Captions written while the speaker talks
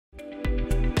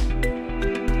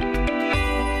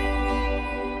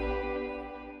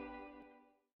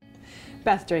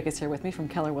Beth Drake is here with me from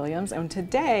Keller Williams, and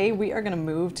today we are going to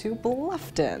move to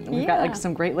Bluffton. We've got like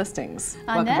some great listings.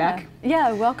 Welcome back.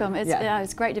 Yeah, welcome.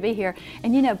 It's great to be here.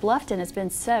 And you know, Bluffton has been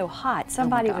so hot.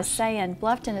 Somebody was saying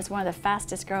Bluffton is one of the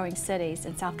fastest growing cities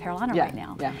in South Carolina right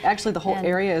now. Yeah, actually the whole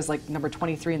area is like number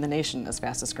 23 in the nation as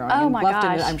fastest growing. Oh and my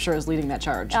Bluffton, gosh. I'm sure, is leading that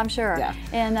charge. I'm sure. Yeah.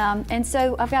 And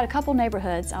so I've got a couple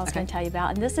neighborhoods I was going to tell you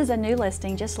about. And this is a new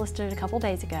listing, just listed a couple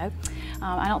days ago.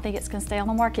 I don't think it's going to stay on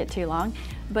the market too long,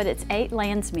 but it's 8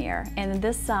 Landsmere. And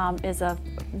this is a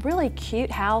really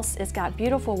cute house. It's got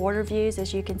beautiful water views.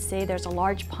 As you can see, there's a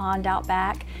large pond out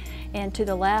back. And to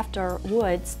the left are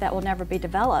woods that will never be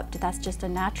developed. That's just a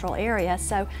natural area.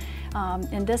 So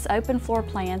in this open floor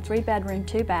plan, 3-bedroom,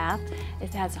 2-bath,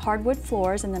 it has hardwood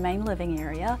floors in the main living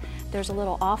area. There's a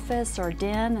little office or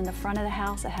den in the front of the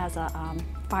house. It has a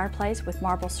fireplace with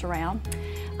marble surround,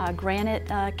 granite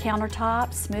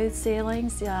countertops, smooth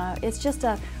ceilings. It's just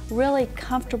a really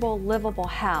comfortable, livable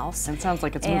house. And it sounds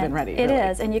like it's move-in ready. It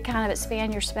is, and you kind of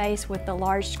expand your space with the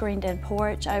large screened-in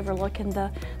porch overlooking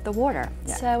the water.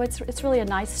 Yeah. So it's really a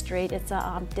nice street. It's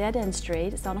a dead-end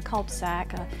street. It's on a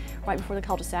cul-de-sac, right before the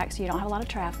cul-de-sac, so you don't have a lot of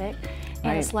traffic.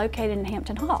 And it's located in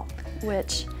Hampton Hall,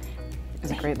 which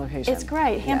is a great location. It's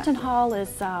great. Hampton Hall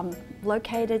is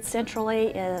located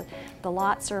centrally. The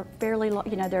lots are fairly,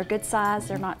 they're good size.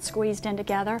 They're not squeezed in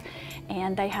together.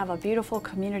 And they have a beautiful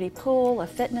community pool, a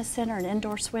fitness center, an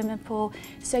indoor swimming pool.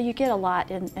 So you get a lot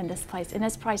in this place. And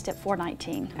it's priced at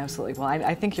 $419. Absolutely. Well,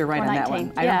 I think you're right on that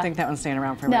one. I don't think that one's staying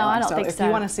around for very long. No, I don't think so. If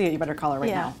you want to see it, you better call her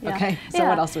right now. Yeah. Okay? So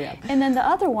what else do we have? And then the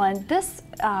other one, this,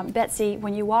 Betsy,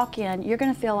 when you walk in, you're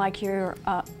going to feel like you're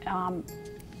on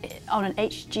an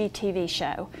HGTV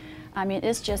show. I mean,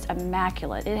 it's just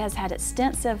immaculate. It has had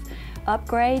extensive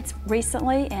upgrades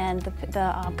recently, and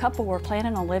the couple were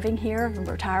planning on living here and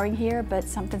retiring here, but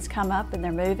something's come up and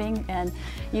they're moving, and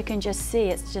you can just see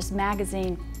it's just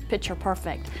magazine picture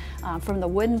perfect. From the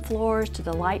wooden floors to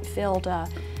the light-filled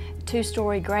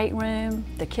 2-story great room,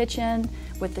 the kitchen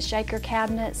with the shaker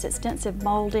cabinets, extensive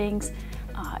moldings.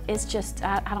 It's just,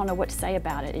 I don't know what to say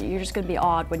about it. You're just going to be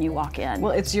awed when you walk in.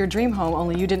 Well, it's your dream home,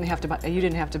 only you didn't have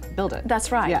to build it.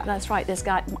 That's right. Yeah. That's right. It's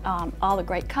got all the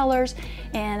great colors,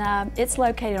 and it's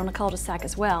located on a cul-de-sac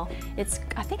as well. I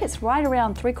think it's right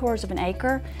around 3/4 of an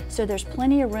acre, so there's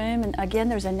plenty of room. And again,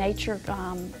 there's a nature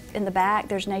in the back.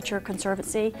 There's Nature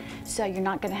Conservancy, so you're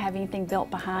not going to have anything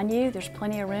built behind you. There's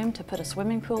plenty of room to put a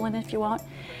swimming pool in if you want.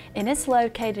 And it's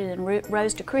located in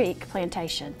Rose to Creek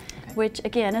Plantation, which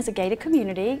again is a gated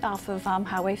community off of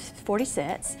Highway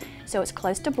 46. So it's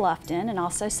close to Bluffton and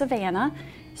also Savannah.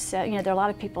 So, there are a lot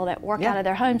of people that work out of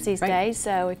their homes these days.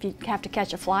 So if you have to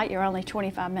catch a flight, you're only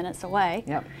 25 minutes away.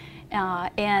 Yep.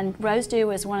 And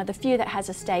Rosedew is one of the few that has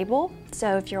a stable.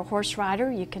 So if you're a horse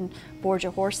rider, you can board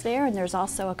your horse there. And there's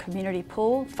also a community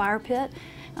pool, fire pit.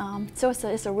 So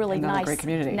it's a really nice great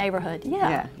community. Neighborhood.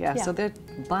 Yeah. So there are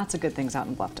lots of good things out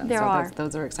in Bluffton. There are.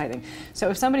 Those are exciting. So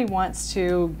if somebody wants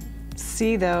to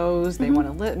see those, they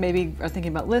want to maybe are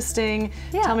thinking about listing,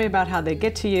 tell me about how they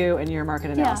get to you and your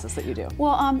market analysis that you do.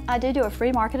 Well, I do a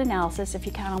free market analysis if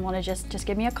you kind of want to just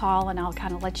give me a call, and I'll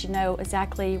kind of let you know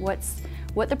exactly what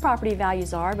the property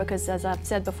values are, because as I've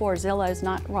said before, Zillow's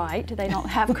not right. They don't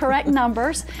have correct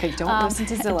numbers. Okay, don't listen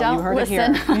to Zillow. You heard it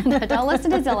here. Don't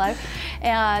listen to Zillow.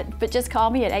 But just call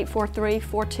me at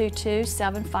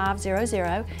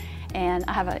 843-422-7500. And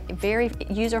I have a very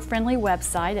user-friendly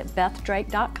website at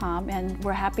bethdrake.com, and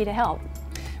we're happy to help.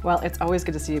 Well, it's always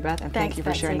good to see you, Beth, and thank you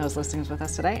for Betsy. sharing those listings with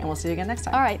us today, and we'll see you again next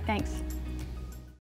time. All right, thanks.